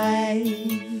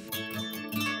life.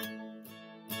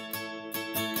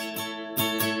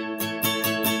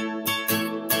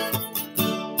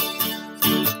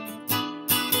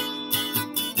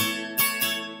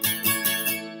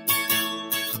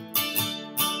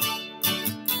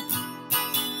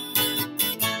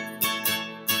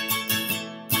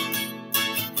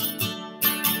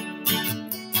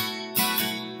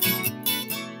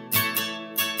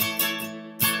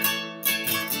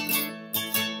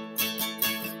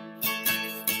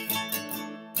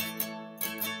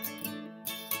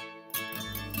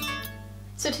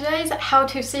 So today's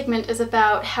how-to segment is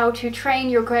about how to train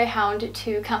your greyhound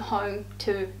to come home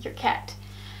to your cat.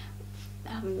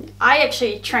 I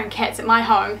actually train cats at my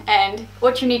home, and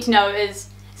what you need to know is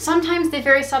sometimes they're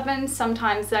very stubborn,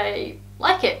 sometimes they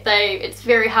like it. It's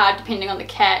very hard depending on the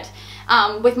cat.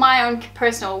 With my own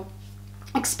personal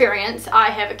experience,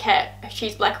 I have a cat,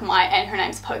 she's black and white, and her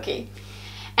name's Pokey.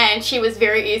 And she was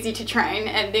very easy to train.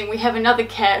 And then we have another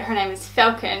cat, her name is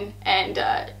Falcon, and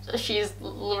she's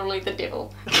literally the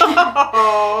devil.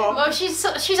 Well, she's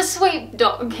a sweet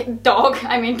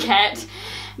cat,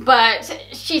 but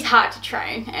she's hard to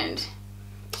train, and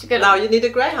she's good. Now you need a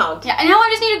greyhound. Yeah, and now I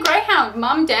just need a greyhound,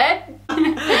 Mum, Dad.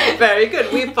 Very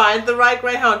good. We find the right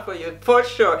greyhound for you, for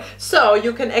sure. So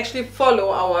you can actually follow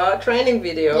our training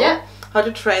video. Yeah. How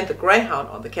to train the greyhound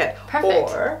on the cat.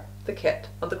 Perfect. Or the cat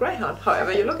on the greyhound,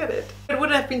 however you look at it. It would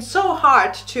have been so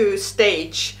hard to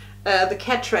stage the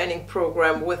cat training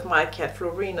program with my cat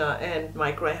Florina and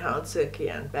my greyhound Silky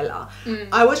and Bella.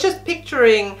 I was just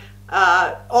picturing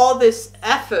all this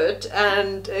effort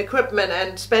and equipment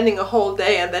and spending a whole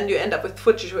day, and then you end up with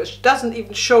footage which doesn't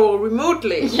even show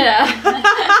remotely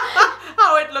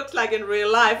how it looks like in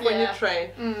real life when you train.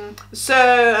 So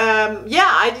yeah,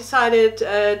 I decided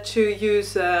to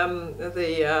use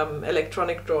the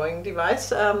electronic drawing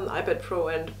device, iPad Pro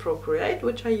and Procreate,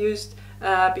 which I used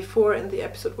before in the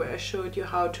episode where I showed you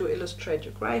how to illustrate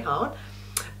your greyhound,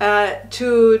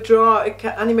 to draw an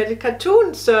animated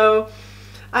cartoon. So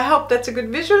I hope that's a good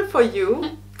visual for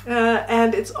you.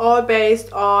 And it's all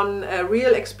based on a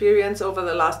real experience over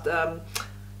the last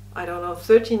I don't know,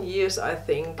 13 years I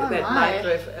think that my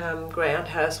Greyhound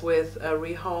has with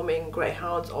rehoming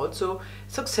greyhounds also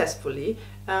successfully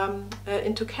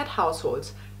into cat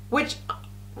households, which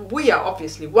we are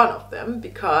obviously one of them,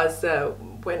 because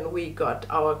when we got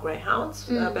our greyhounds,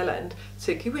 Bella and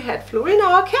Silky, we had Florina,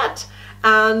 our cat,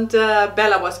 and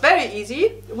Bella was very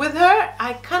easy with her.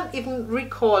 I can't even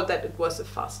recall that it was a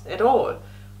fuss at all.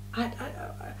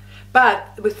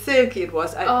 But with Silky it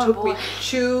was, it took me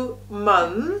 2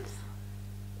 months,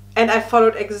 and I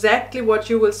followed exactly what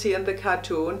you will see in the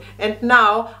cartoon, and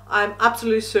now I'm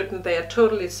absolutely certain they are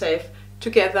totally safe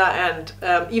together and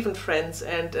even friends,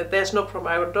 and there's no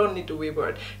problem. I don't need to be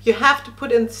worried. You have to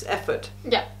put in this effort.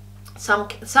 Yeah. Some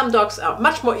dogs are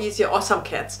much more easier, or some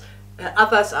cats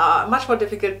Others are much more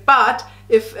difficult, but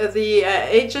if the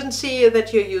agency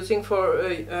that you're using for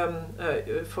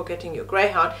getting your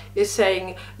Greyhound is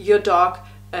saying your dog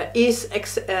is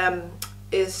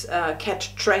cat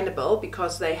trainable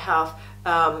because they have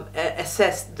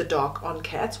assessed the dog on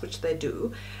cats, which they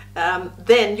do,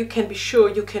 then you can be sure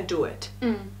you can do it.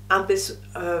 And this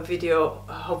video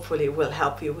hopefully will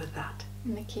help you with that.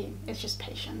 And the key is just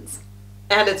patience.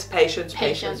 And it's patience,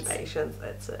 patience, patience,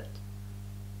 that's it.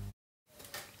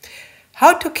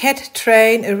 How to cat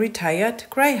train a retired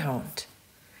Greyhound.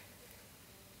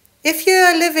 If you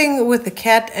are living with a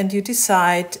cat and you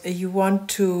decide you want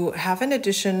to have an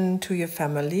addition to your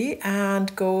family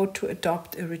and go to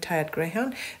adopt a retired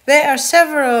Greyhound, there are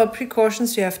several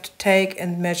precautions you have to take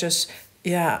and measures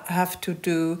you have to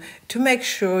do to make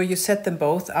sure you set them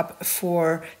both up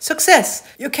for success.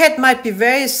 Your cat might be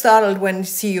very startled when you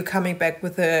see you coming back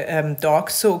with a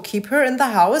dog, so keep her in the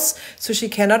house so she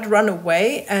cannot run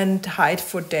away and hide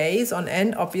for days on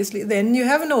end. Obviously, then you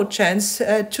have no chance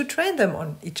to train them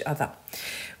on each other.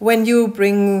 When you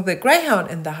bring the Greyhound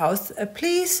in the house,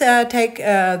 please take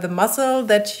the muzzle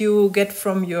that you get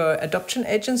from your adoption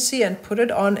agency and put it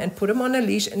on and put them on a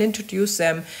leash and introduce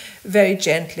them very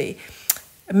gently.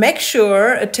 Make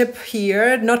sure, a tip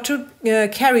here, not to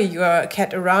carry your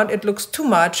cat around. It looks too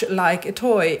much like a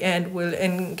toy and will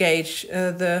engage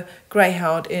the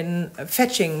Greyhound in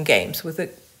fetching games with the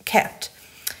cat.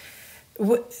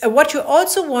 What you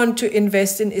also want to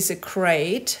invest in is a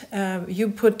crate. You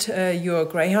put your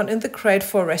Greyhound in the crate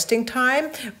for resting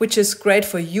time, which is great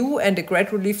for you and a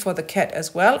great relief for the cat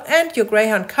as well. And your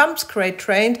Greyhound comes crate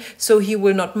trained, so he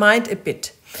will not mind a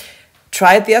bit.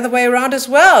 Try it the other way around as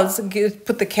well. So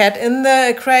put the cat in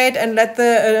the crate and let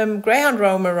the Greyhound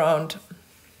roam around.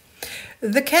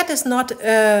 The cat is not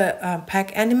a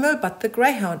pack animal, but the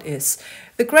Greyhound is.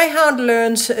 The Greyhound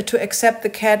learns to accept the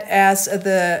cat as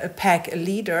the pack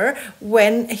leader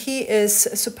when he is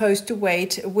supposed to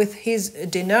wait with his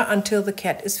dinner until the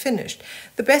cat is finished.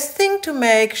 The best thing to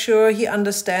make sure he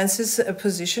understands his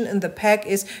position in the pack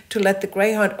is to let the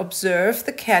Greyhound observe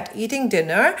the cat eating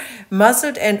dinner,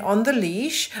 muzzled and on the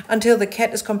leash, until the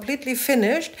cat is completely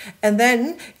finished, and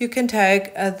then you can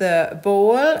take the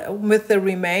bowl with the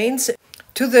remains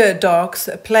to the dog's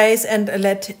place and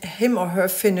let him or her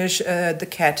finish the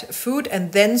cat food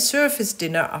and then serve his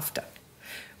dinner after.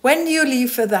 When you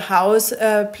leave the house,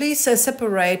 please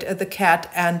separate the cat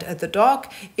and the dog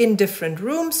in different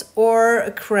rooms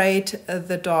or crate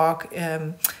the dog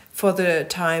for the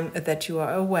time that you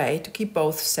are away to keep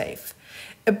both safe.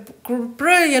 A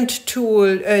brilliant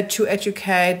tool to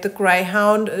educate the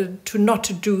Greyhound to not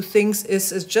to do things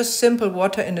is just simple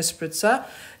water in a spritz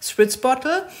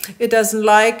bottle. It doesn't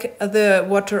like the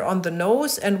water on the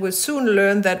nose and will soon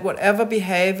learn that whatever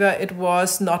behavior it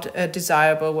was not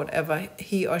desirable, whatever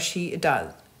he or she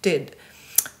did.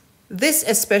 This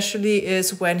especially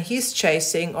is when he's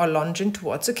chasing or lunging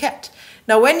towards a cat.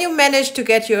 Now, when you manage to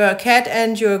get your cat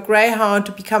and your Greyhound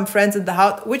to become friends in the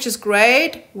house, which is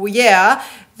great, yeah,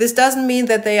 this doesn't mean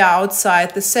that they are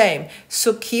outside the same.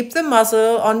 So keep the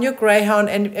muzzle on your Greyhound,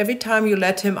 and every time you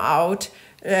let him out,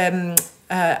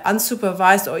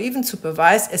 unsupervised or even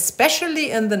supervised,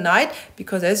 especially in the night,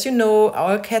 because as you know,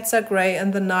 our cats are grey in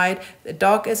the night. The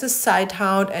dog is a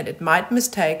sighthound and it might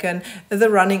mistaken the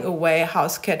running away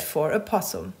house cat for a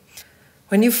possum.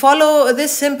 When you follow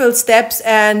these simple steps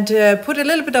and put a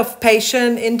little bit of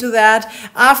patience into that,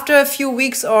 after a few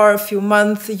weeks or a few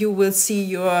months, you will see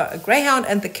your Greyhound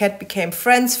and the cat became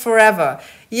friends forever.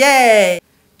 Yay!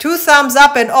 2 thumbs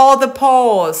up and all the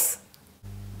paws.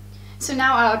 So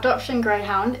now our adoption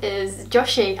Greyhound is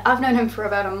Joshy. I've known him for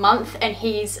about a month and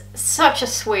he's such a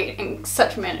sweet and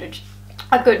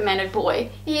a good mannered boy.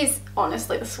 He's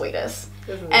honestly the sweetest.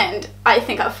 And I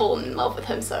think I've fallen in love with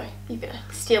him, so you better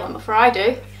steal him before I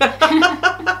do.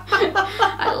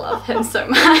 I love him so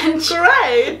much.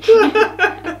 Great!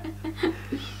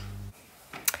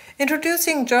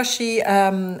 Introducing Joshy,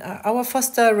 our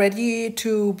foster ready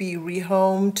to be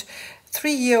rehomed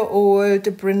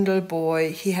 3-year-old brindle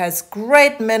boy. He has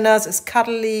great manners, is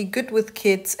cuddly, good with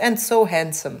kids, and so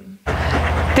handsome.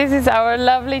 This is our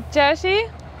lovely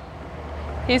Joshy.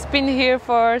 He's been here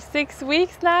for 6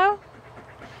 weeks now.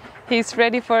 He's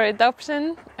ready for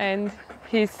adoption and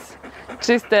he's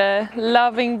just a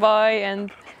loving boy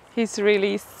and he's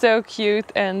really so cute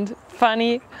and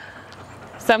funny.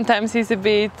 Sometimes he's a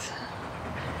bit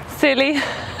silly,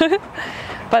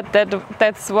 but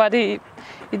that's what it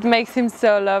makes him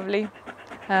so lovely.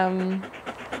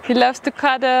 He loves to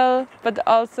cuddle, but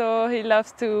also he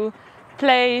loves to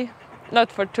play, not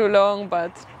for too long,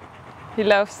 but he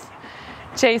loves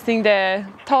chasing the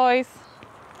toys.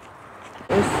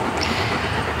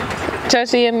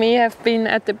 Joshi and me have been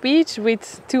at the beach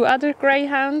with 2 other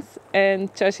greyhounds, and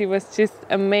Joshi was just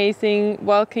amazing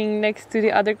walking next to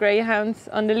the other greyhounds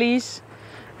on the leash.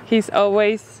 He's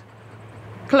always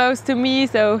close to me,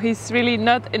 so he's really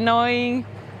not annoying.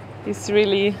 He's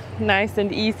really nice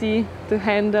and easy to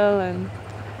handle, and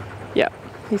yeah,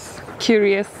 he's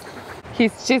curious.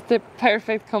 He's just a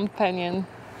perfect companion.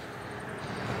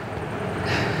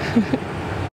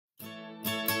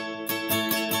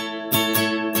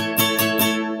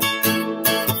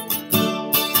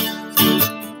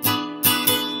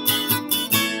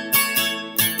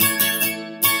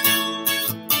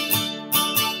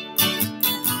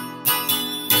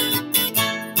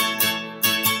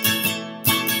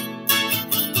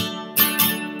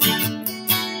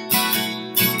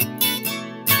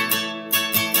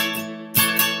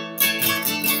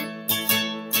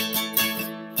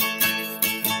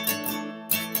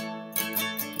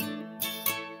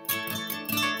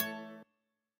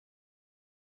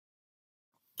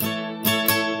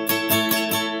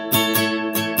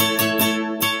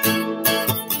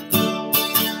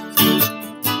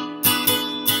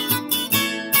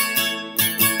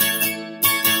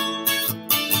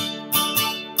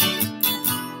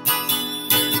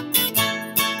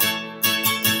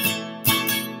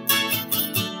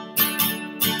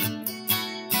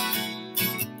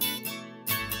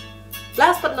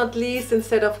 Last but not least,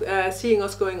 instead of seeing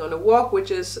us going on a walk,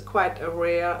 which is quite a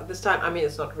rare this time, I mean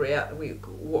it's not rare, we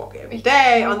walk every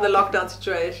day on the lockdown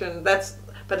situation, but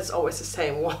it's always the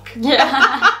same walk.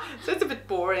 Yeah. So it's a bit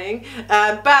boring,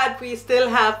 but we still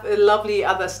have lovely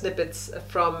other snippets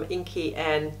from Inky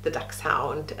and the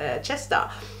Dachshound Chester,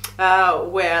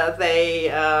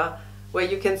 where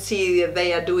you can see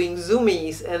they are doing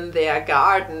zoomies in their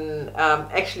garden.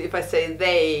 Actually, if I say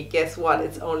they, guess what?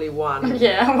 It's only one.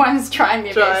 Yeah, one's trying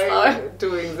their best though.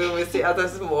 Doing zoomies, the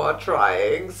other's more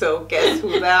trying. So guess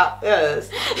who that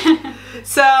is?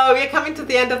 So we're coming to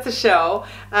the end of the show,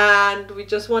 and we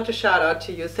just want to shout out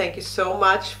to you. Thank you so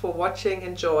much for watching,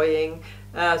 enjoying,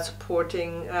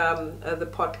 supporting the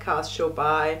podcast show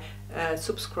by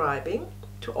subscribing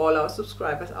to all our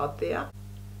subscribers out there.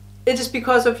 It is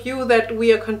because of you that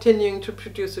we are continuing to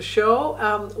produce a show.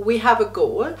 We have a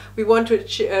goal. We want to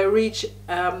reach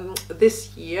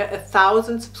this year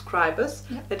 1,000 subscribers.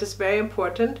 Yep. It is very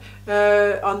important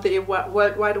on the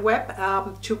World Wide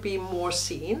Web to be more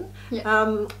seen.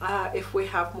 Yep. If we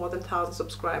have more than 1,000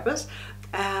 subscribers.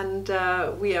 And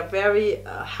we are very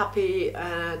happy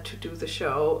to do the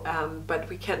show, but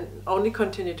we can only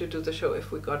continue to do the show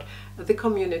if we got the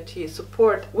community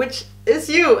support, which is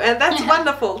you, and that's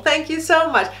wonderful. Thank you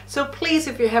so much. So please,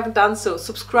 if you haven't done so,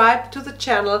 subscribe to the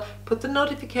channel, put the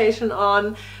notification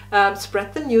on,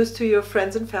 spread the news to your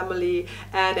friends and family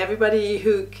and everybody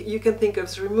who you can think of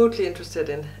is remotely interested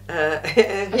in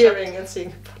hearing and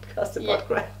seeing the podcast about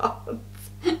Greyhounds.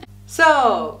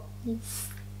 So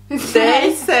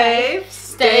stay safe,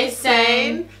 stay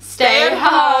sane, stay at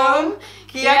home.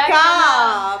 Kia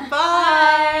ka.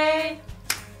 Bye.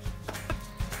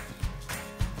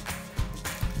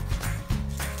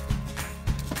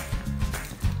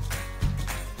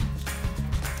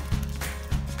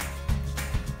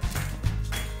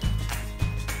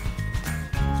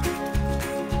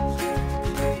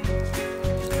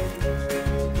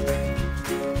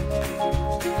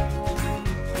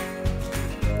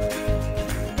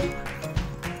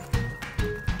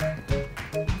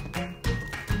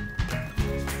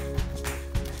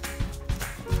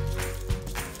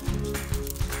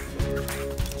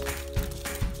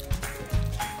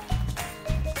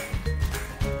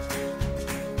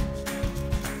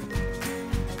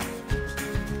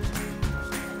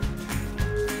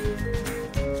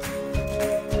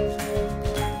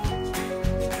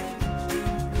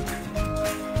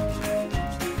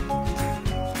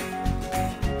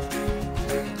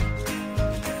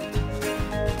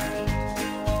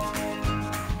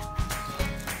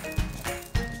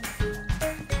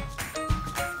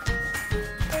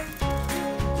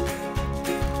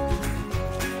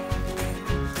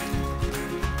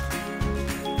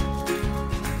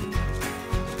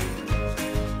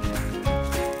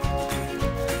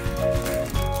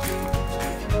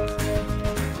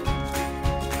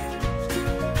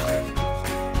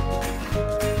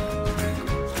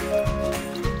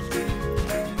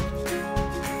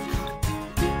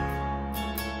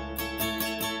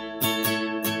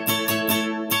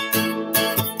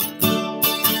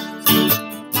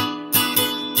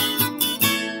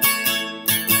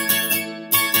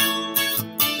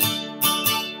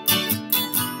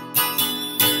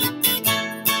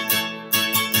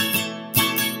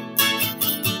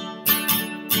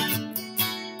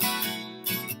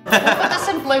 We'll put this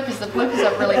in bloopers. The bloopers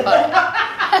are really funny.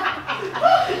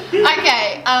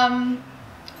 Okay.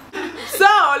 So,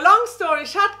 long story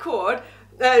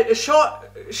short,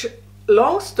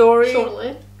 long story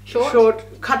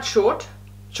cut short,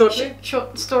 shortly.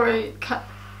 Short story cut.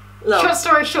 No. Short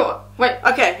story short. Wait.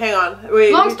 Okay, hang on.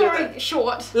 Long story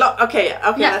short. Okay,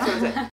 Yeah. that's what I'm saying.